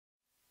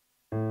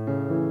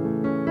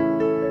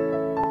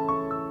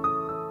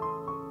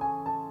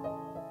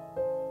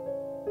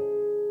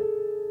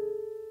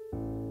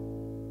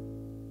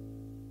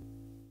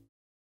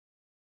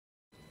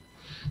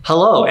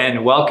Hello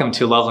and welcome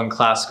to Loveland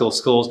Classical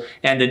Schools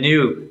and the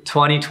new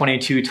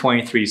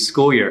 2022-23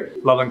 school year,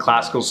 Loveland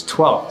Classical's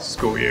 12th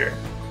school year.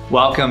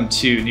 Welcome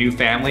to new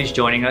families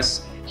joining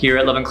us here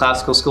at Loveland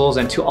Classical Schools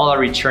and to all our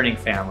returning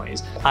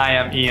families. I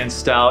am Ian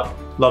Stout,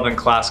 Loveland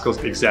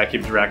Classical's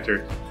Executive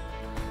Director.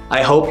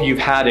 I hope you've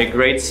had a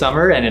great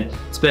summer and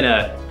it's been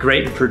a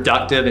great and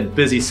productive and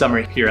busy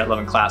summer here at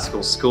Loveland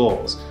Classical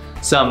Schools.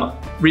 Some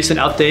recent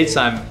updates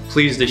I'm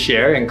pleased to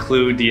share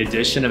include the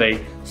addition of a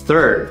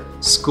third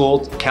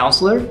school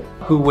counselor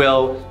who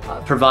will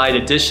provide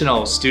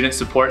additional student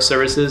support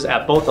services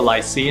at both the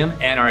Lyceum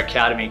and our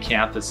Academy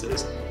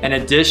campuses, in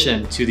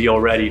addition to the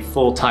already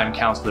full-time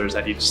counselors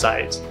at each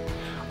site.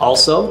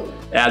 Also,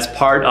 as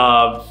part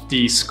of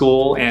the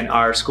school and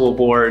our school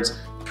board's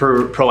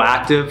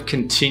proactive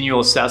continual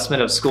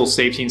assessment of school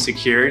safety and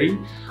security,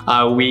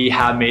 we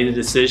have made the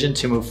decision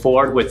to move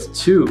forward with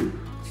 2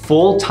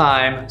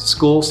 full-time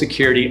school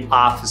security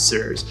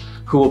officers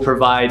who will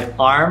provide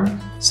armed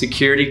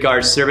security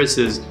guard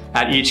services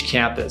at each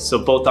campus.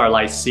 So both our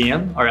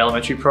Lyceum, our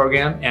elementary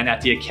program, and at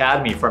the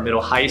Academy for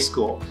middle high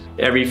school.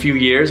 Every few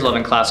years,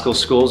 Loveland Classical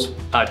Schools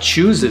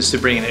chooses to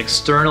bring an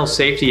external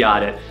safety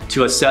audit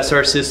to assess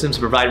our systems,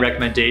 provide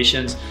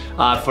recommendations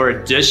for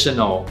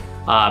additional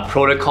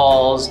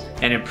protocols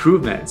and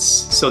improvements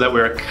so that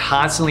we're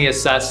constantly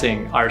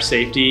assessing our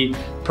safety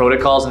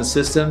protocols and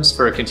systems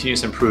for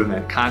continuous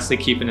improvement,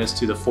 constantly keeping us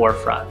to the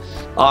forefront.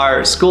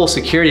 Our school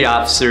security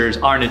officers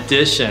are in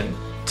addition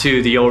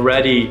to the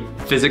already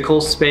physical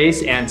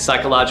space and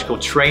psychological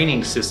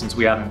training systems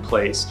we have in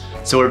place.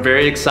 So we're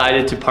very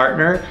excited to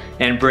partner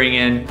and bring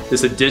in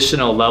this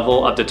additional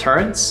level of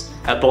deterrence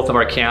at both of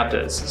our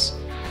campuses.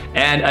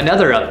 And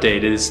another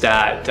update is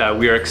that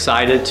we are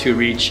excited to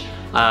reach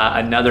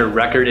another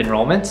record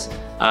enrollment.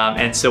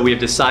 And so we have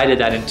decided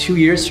that in 2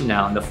 years from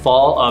now, in the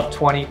fall of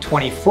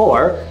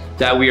 2024,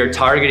 that we are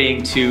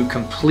targeting to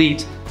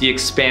complete the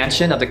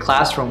expansion of the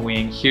classroom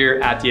wing here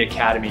at the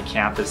Academy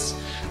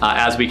campus.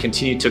 As we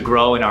continue to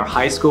grow in our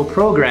high school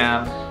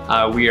program,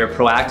 we are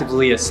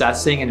proactively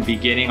assessing and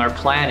beginning our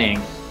planning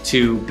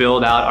to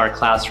build out our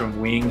classroom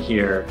wing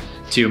here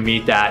to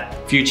meet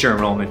that future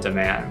enrollment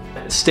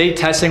demand. State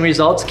testing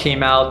results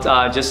came out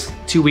just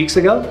 2 weeks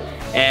ago,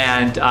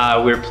 and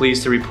we're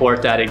pleased to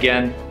report that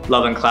again,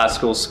 Loveland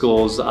Classical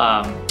Schools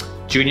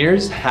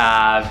juniors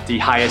have the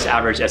highest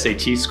average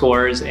SAT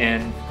scores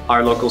in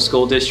our local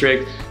school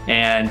district,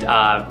 and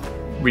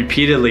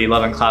repeatedly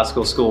Loveland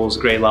Classical Schools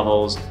grade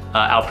levels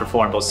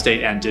outperform both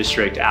state and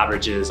district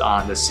averages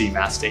on the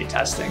CMAS state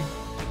testing.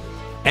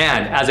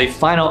 And as a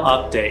final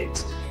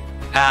update,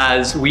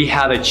 as we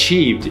have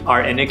achieved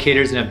our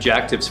indicators and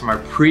objectives from our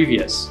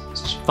previous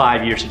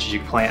 5-year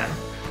strategic plan,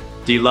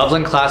 the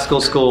Loveland Classical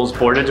Schools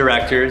Board of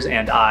Directors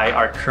and I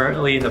are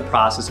currently in the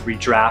process of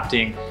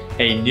redrafting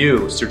a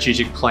new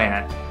strategic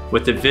plan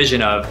with the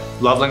vision of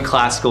Loveland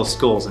Classical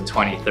Schools in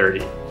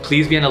 2030.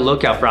 Please be on the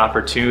lookout for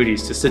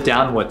opportunities to sit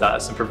down with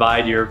us and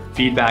provide your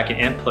feedback and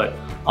input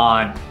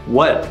on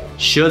what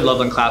should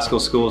Loveland Classical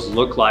Schools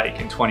look like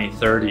in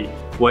 2030.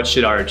 What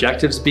should our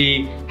objectives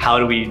be? How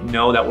do we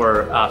know that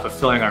we're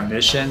fulfilling our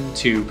mission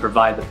to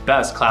provide the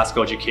best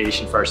classical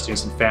education for our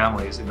students and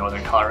families in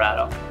Northern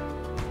Colorado?